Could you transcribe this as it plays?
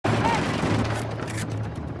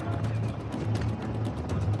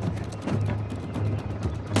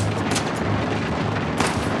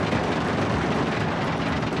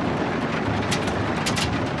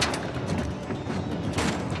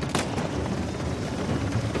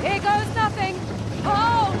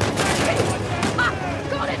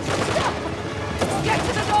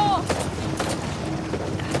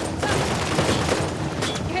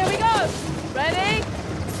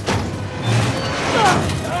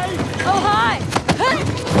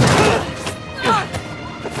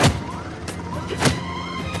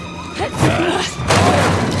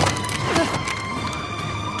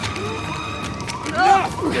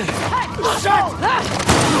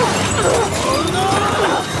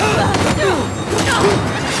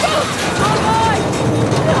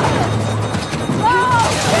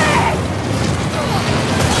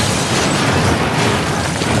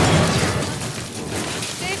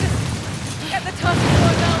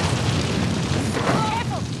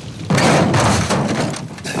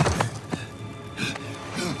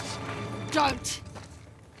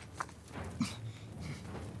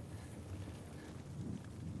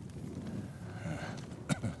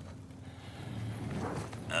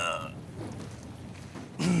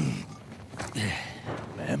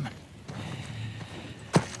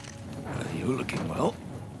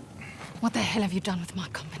hell have you done with my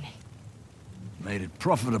company? Made it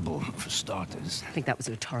profitable, for starters. I think that was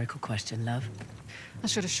a rhetorical question, love. I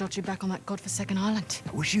should have shot you back on that godforsaken island.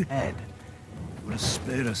 I wish you had. It would have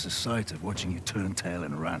spared us the sight of watching you turn tail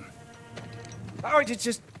and run. All right,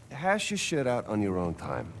 just hash your shit out on your own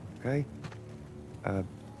time, okay?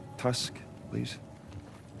 Tusk, please.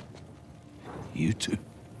 You two.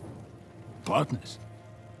 Partners.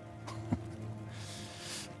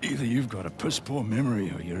 Either you've got a piss-poor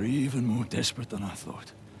memory or you're even more desperate than I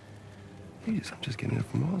thought. Jeez, I'm just getting it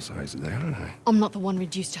from all sides today, aren't I? I'm not the one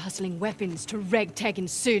reduced to hustling weapons to ragtag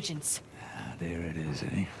insurgents. Ah, there it is,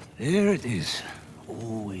 eh? There it is.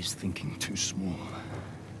 Always thinking too small.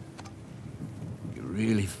 You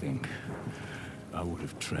really think I would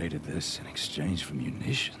have traded this in exchange for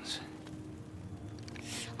munitions?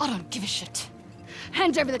 I don't give a shit.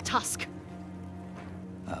 Hand over the tusk.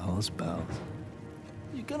 Pals, pals.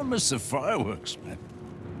 You're gonna miss the fireworks, man.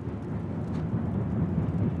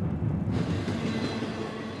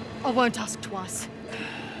 I won't ask twice.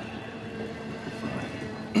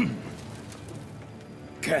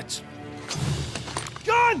 Cats.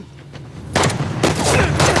 Gun!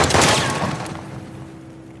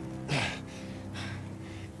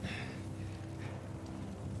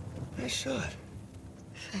 Nice shot.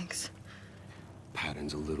 Thanks.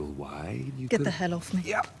 Pattern's a little wide. You Get could... the hell off me.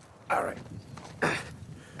 Yeah. All right.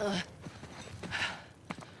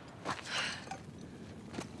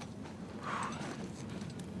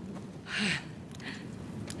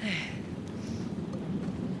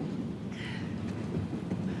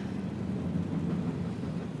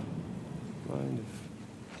 Mind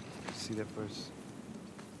if see that first?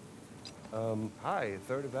 Hi. A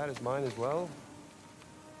third of that is mine as well.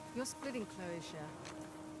 You're splitting closure.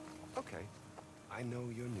 Okay. I know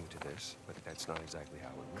you're new to this, but that's not exactly how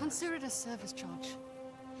it works. Consider it a service charge.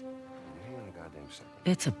 Hang on a goddamn second.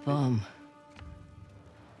 It's a bomb.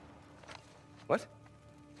 What?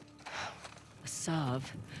 A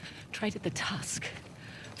Sav traded the tusk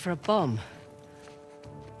for a bomb.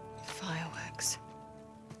 Fireworks.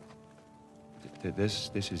 This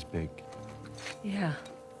is big. Yeah.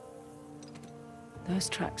 Those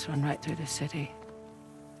tracks run right through the city.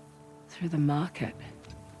 Through the market.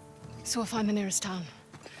 So we'll find the nearest town.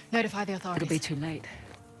 Notify the authorities. It'll be too late.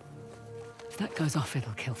 If that goes off,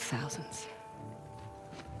 it'll kill thousands.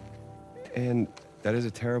 And that is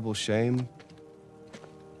a terrible shame.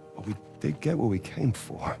 But we did get what we came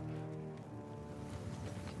for.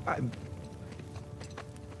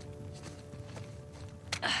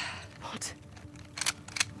 What?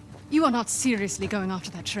 You are not seriously going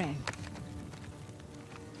after that train.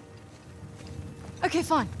 Okay,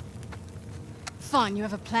 fine. Fine, you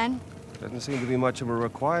have a plan? Doesn't seem to be much of a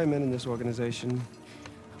requirement in this organization.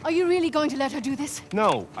 Are you really going to let her do this?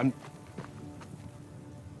 No,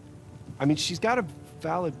 I mean, she's got a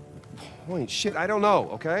valid point. Shit, I don't know,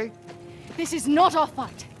 okay? This is not our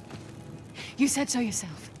fight. You said so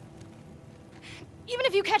yourself. Even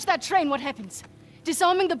if you catch that train, what happens?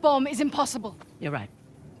 Disarming the bomb is impossible. You're right.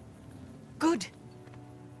 Good.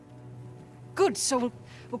 Good, so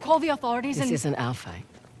we'll call the authorities This and... isn't our fight.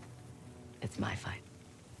 It's my fight.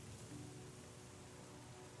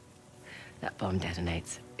 That bomb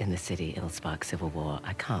detonates in the city. It'll spark civil war.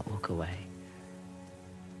 I can't walk away.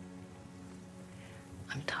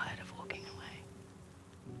 I'm tired of walking away.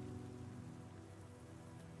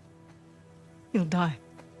 You'll die.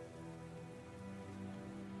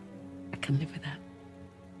 I can live with that.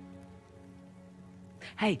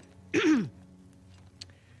 Hey.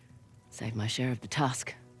 Save my share of the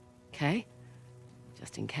tusk, okay?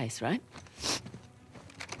 Just in case, right?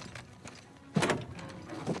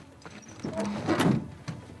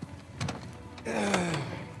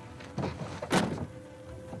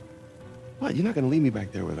 What? You're not gonna leave me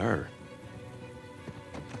back there with her?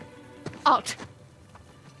 Out.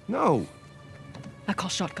 No. I call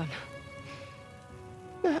shotgun.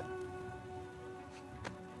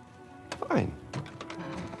 Fine.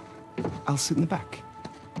 I'll sit in the back.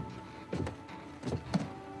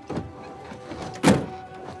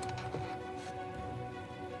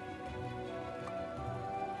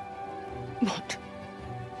 What?